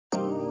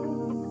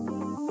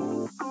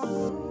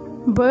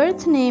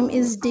Birth name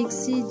is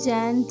Dixie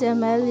Jane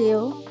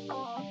D'Amelio.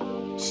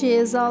 She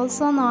is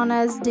also known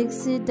as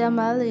Dixie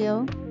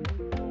D'Amelio.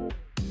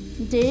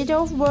 Date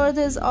of birth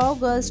is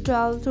August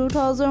 12,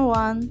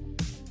 2001.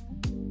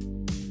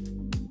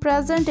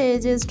 Present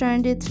age is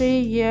 23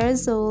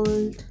 years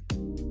old.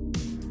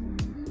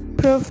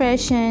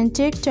 Profession: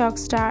 TikTok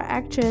star,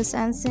 actress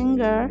and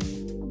singer.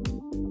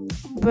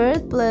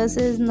 Birthplace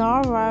is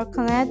Norwalk,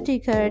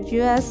 Connecticut,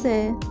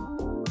 USA.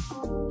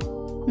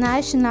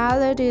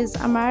 Nationality is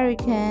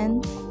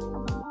American.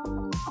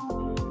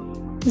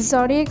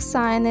 Zodiac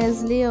sign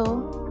is Leo.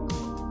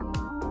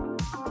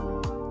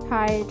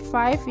 Height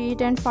 5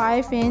 feet and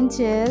 5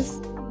 inches.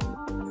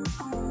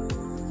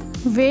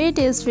 Weight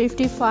is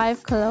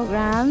 55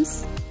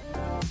 kilograms.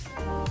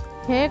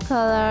 Hair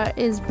color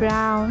is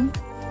brown.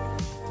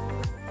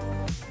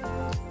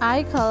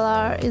 Eye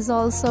color is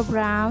also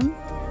brown.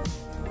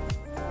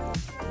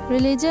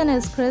 Religion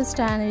is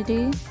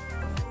Christianity.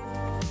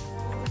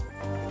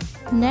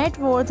 Net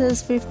worth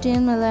is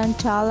 $15 million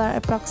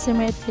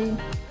approximately.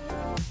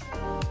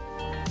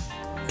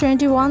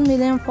 21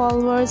 million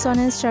followers on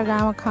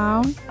Instagram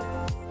account.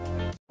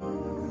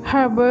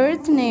 Her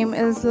birth name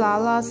is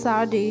Lala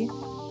Sadii.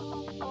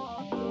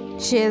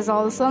 She is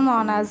also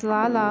known as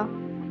Lala.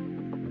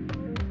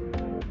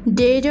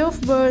 Date of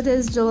birth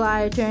is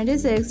July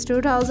 26,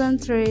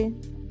 2003.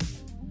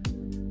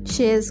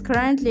 She is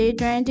currently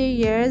 20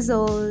 years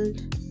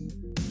old.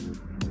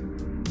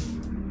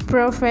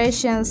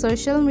 Profession: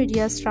 social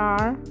media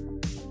star.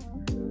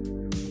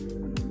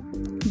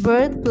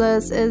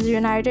 Birthplace is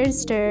United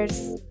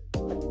States.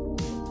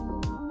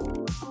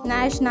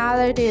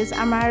 Nationality is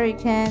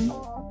American.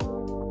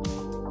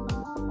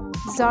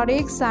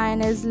 Zodiac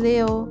sign is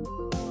Leo.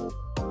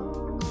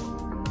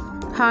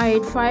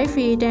 Height 5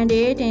 feet and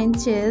 8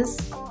 inches.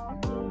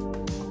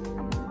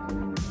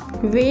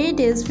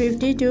 Weight is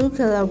 52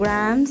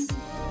 kilograms.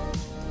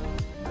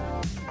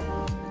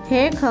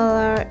 Hair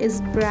color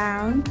is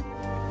brown.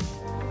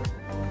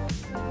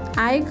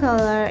 Eye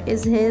color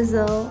is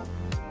hazel.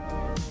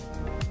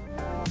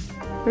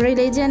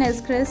 Religion is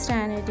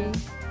Christianity.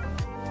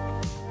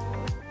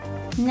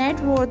 Net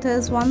worth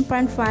is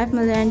 $1.5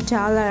 million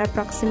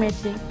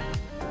approximately.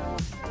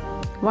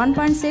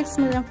 1.6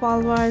 million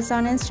followers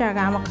on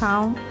Instagram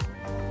account.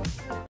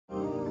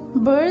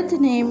 Birth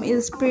name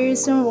is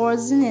Pierson.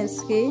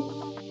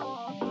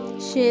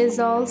 She is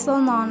also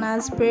known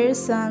as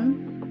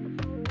Pierson.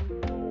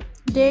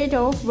 Date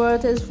of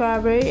birth is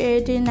February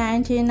 18,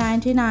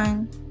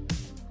 1999.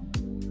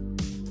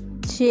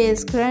 She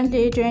is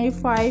currently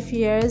 25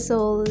 years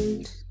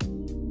old.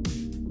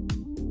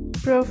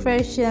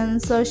 Profession: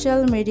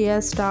 social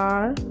media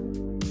star.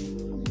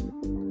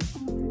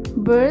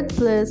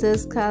 Birthplace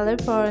is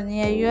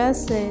California,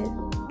 USA.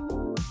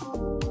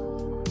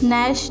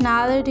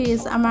 Nationality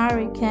is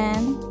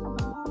American.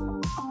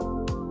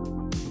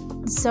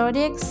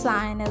 Zodiac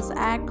sign is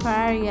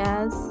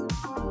Aquarius.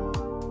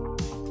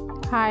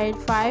 Height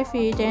 5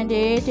 feet and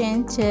 8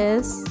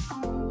 inches.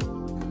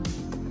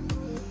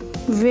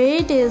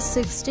 Weight is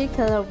 60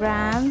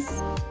 kilograms.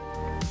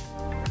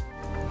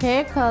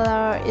 Hair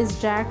color is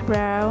dark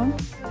brown.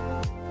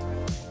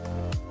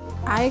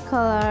 Eye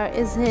color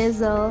is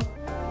hazel.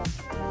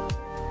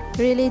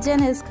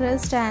 Religion is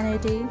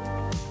Christianity.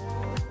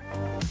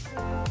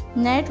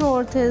 Net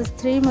worth is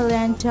 $3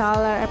 million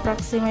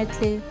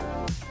approximately.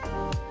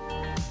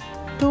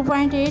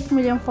 2.8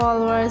 million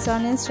followers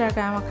on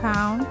Instagram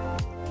account.